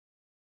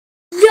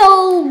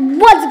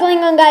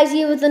going on, guys?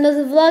 Here with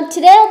another vlog.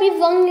 Today I'll be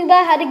vlogging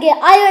about how to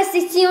get iOS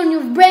 16 on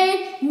your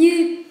brand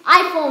new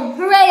iPhone.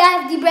 Hooray, I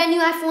have the brand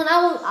new iPhone.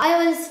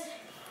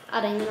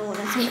 I don't even know what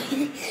I'm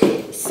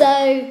saying.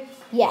 So,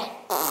 yeah.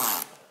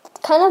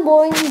 Kind of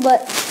boring,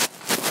 but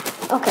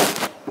okay.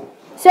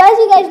 So as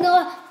you guys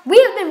know, we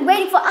have been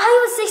waiting for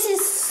iOS 16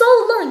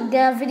 so long.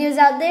 There are videos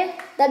out there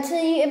that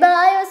tell you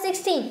about iOS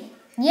 16.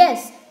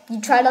 Yes, you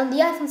tried on the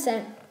iPhone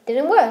 7.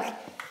 Didn't work.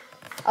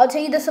 I'll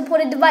tell you the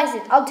supported devices.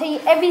 I'll tell you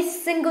every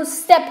single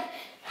step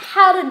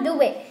how to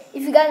do it.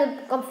 If you guys are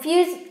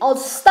confused or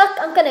stuck,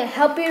 I'm going to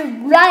help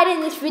you right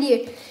in this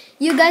video.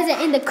 You guys are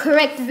in the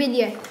correct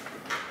video.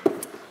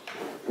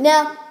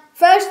 Now,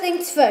 first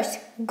things first.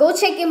 Go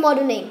check your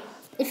model name.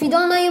 If you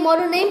don't know your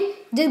model name,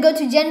 just go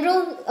to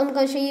General. I'm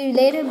going to show you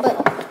later.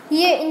 But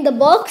here in the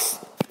box,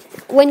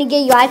 when you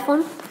get your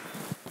iPhone,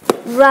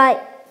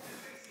 right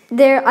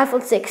there,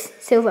 iPhone 6,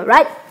 silver,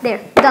 right there,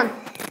 done.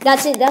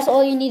 That's it. That's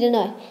all you need to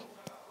know.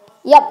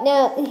 Yep,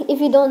 now if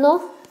you don't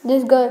know,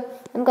 just go,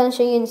 I'm going to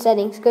show you in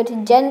settings. Go to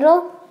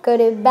General, go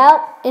to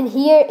About, and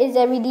here is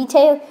every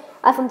detail.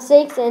 iPhone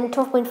 6 and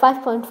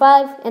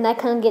 12.5.5, and I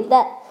can't get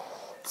that.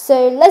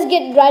 So let's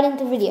get right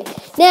into the video.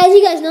 Now, as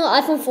you guys know,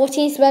 iPhone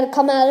 14 is about to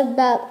come out in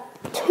about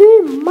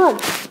 2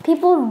 months.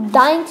 People are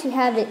dying to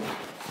have it.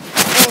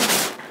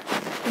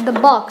 And the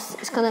box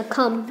is going to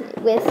come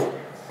with,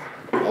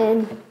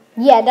 and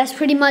yeah, that's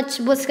pretty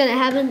much what's going to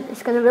happen.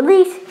 It's going to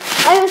release.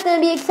 Everyone's going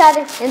to be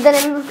excited, and then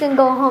everyone can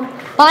go home,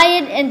 buy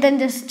it, and then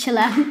just chill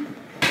out.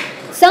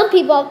 Some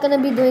people are going to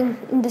be doing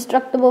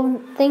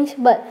indestructible things,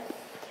 but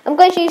I'm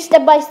going to show you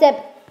step by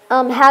step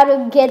how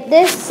to get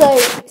this, so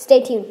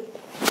stay tuned.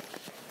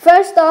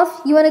 First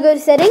off, you want to go to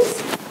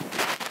settings,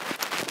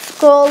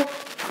 scroll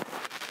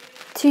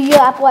to your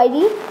Apple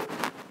ID,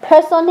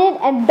 press on it,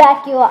 and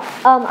back your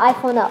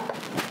iPhone up,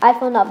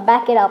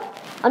 back it up.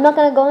 I'm not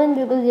going to go in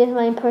because there's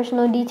my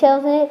personal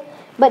details in it.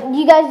 But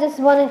you guys just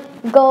want to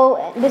go,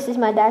 this is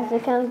my dad's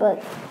account,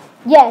 but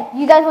yeah,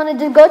 you guys want to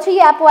just go to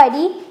your Apple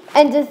ID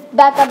and just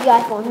back up your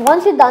iPhone.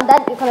 Once you've done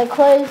that, you're going to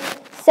close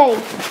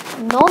settings.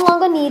 No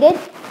longer needed.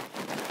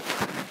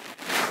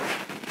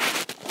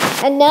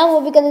 And now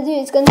what we're going to do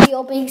is going to be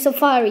opening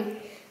Safari.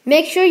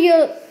 Make sure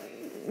you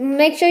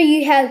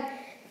have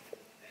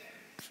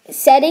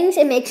settings,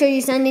 and make sure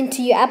you sign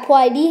into your Apple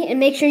ID, and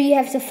make sure you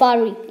have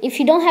Safari. If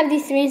you don't have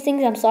these three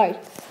things, I'm sorry.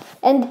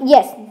 And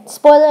yes,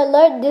 spoiler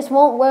alert, this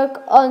won't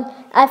work on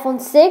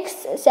iPhone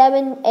 6,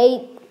 7,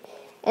 8,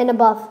 and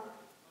above.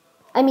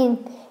 I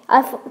mean,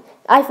 iPhone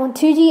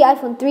 2G,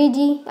 iPhone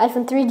 3G,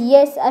 iPhone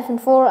 3GS, iPhone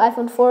 4,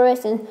 iPhone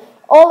 4S, and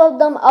all of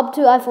them up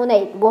to iPhone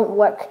 8 won't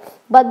work.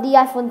 But the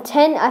iPhone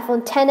 10,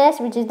 iPhone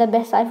 10s, which is the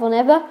best iPhone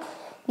ever,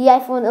 the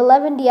iPhone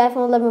 11, the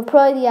iPhone 11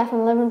 Pro, the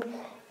iPhone 11,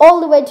 all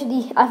the way to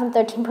the iPhone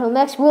 13 Pro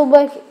Max will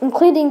work,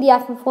 including the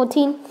iPhone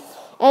 14.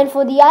 And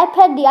for the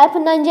iPad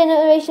 9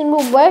 generation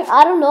will work.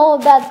 I don't know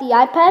about the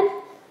iPad,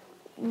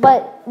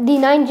 but the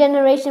 9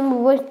 generation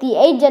will work. The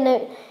 8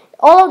 generation,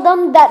 all of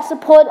them that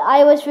support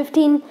iOS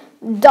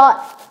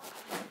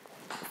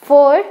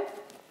 15.4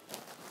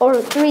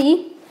 or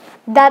 3,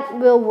 that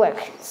will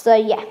work. So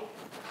yeah.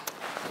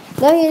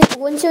 Now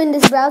once you're in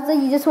this browser,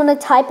 you just want to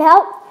type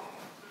out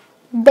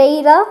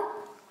Beta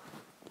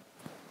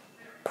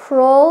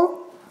Pro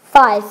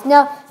 5.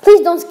 Now,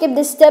 please don't skip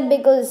this step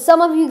because some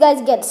of you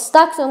guys get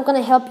stuck, so I'm going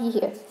to help you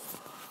here.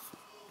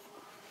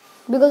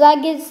 Because I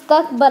get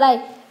stuck, but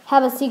I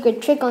have a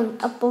secret trick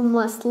up on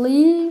my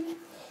sleeve.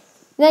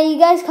 Now, you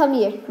guys come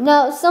here.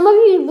 Now, some of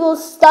you will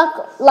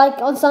stuck like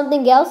on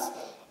something else,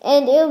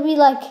 and it'll be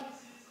like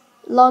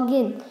log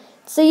in.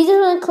 So you just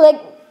want to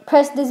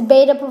press this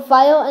beta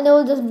profile, and it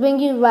will just bring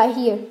you right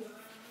here.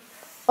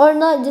 Or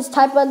not, just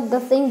type out the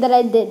thing that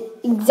I did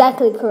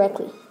exactly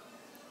correctly.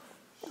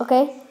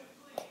 Okay?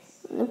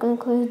 I'm gonna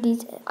close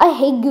these. I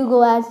hate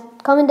Google ads.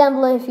 Comment down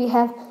below if you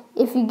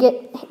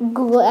get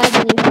Google ads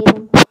and you hate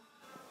them.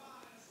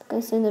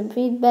 Gonna send them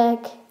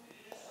feedback.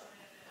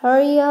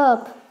 Hurry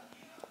up!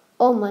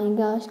 Oh my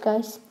gosh,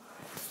 guys.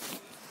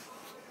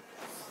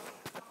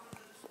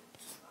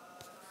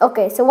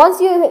 Okay, so once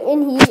you're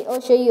in here,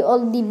 I'll show you all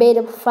the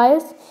beta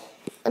profiles.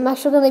 I'm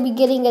actually gonna be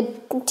getting a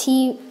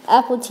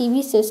Apple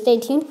TV, so stay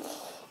tuned.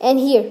 And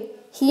here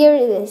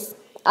it is,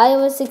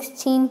 iOS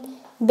 16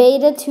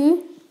 beta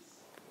 2.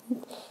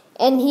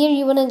 And here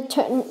you want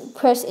to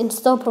press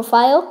install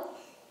profile.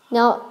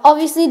 Now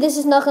obviously this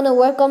is not going to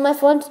work on my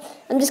phone.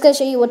 I'm just going to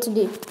show you what to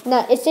do.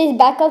 Now it says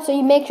backup, so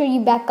you make sure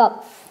you back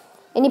up.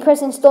 And you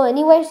press install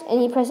anywhere,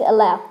 and you press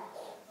allow.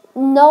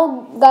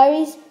 No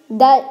guys,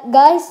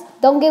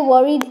 don't get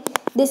worried.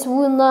 This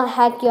will not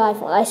hack your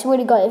iPhone. I swear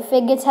to God, if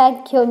it gets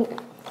hacked, kill me.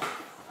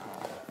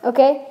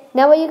 Okay,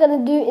 now what you're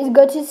going to do is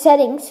go to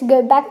settings,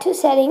 go back to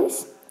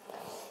settings.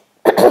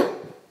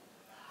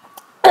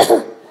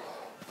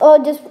 Or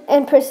just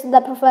and press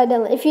that profile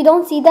down. If you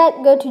don't see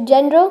that, go to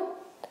General,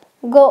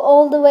 go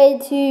all the way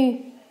to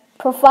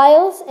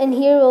Profiles, and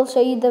here will show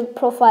you the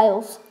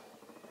profiles.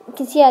 You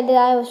can see I did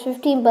iOS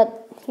 15,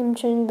 but I'm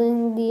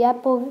doing the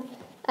Apple.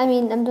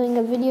 I'm doing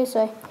a video,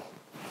 so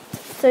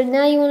So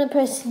now you want to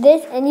press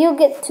this, and you'll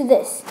get to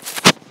this.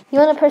 You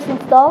want to press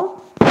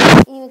install,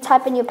 and you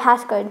type in your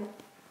passcode.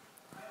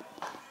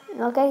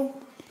 Okay.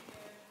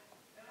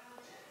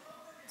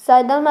 So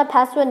I done my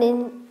password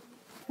and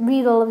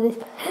read all of this.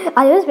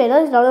 iOS beta.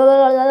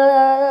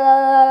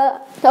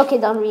 Okay,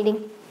 done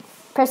reading.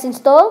 Press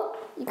install.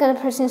 You're gonna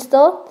press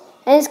install,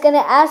 and it's gonna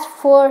ask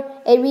for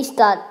a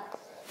restart.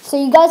 So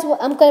you guys, what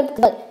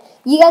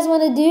you guys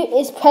want to do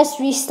is press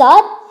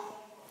restart,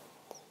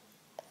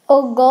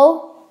 or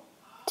go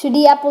to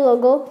the Apple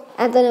logo,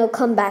 and then it'll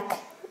come back.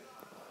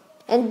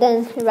 And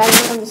then right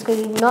now I'm just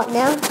gonna do not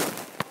now.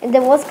 And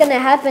then what's gonna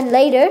happen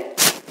later?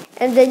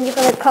 And then you're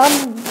gonna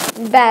come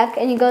back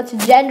and you go to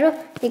general.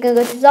 You're gonna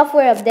go to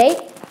software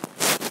update.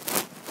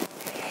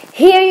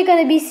 Here you're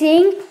gonna be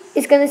seeing,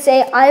 it's gonna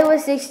say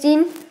iOS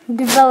 16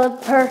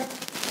 developer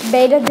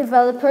beta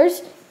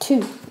developers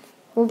 2.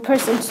 We'll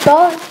press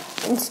install,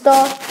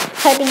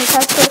 type in your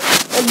password.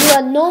 It'll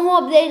do a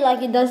normal update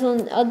like it does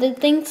on other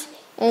things,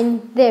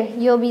 and there,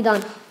 you'll be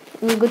done.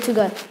 You're good to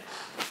go.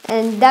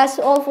 And that's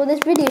all for this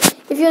video.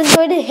 If you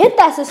enjoyed it, hit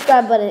that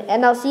subscribe button,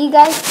 and I'll see you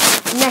guys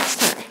next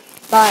time.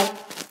 Bye.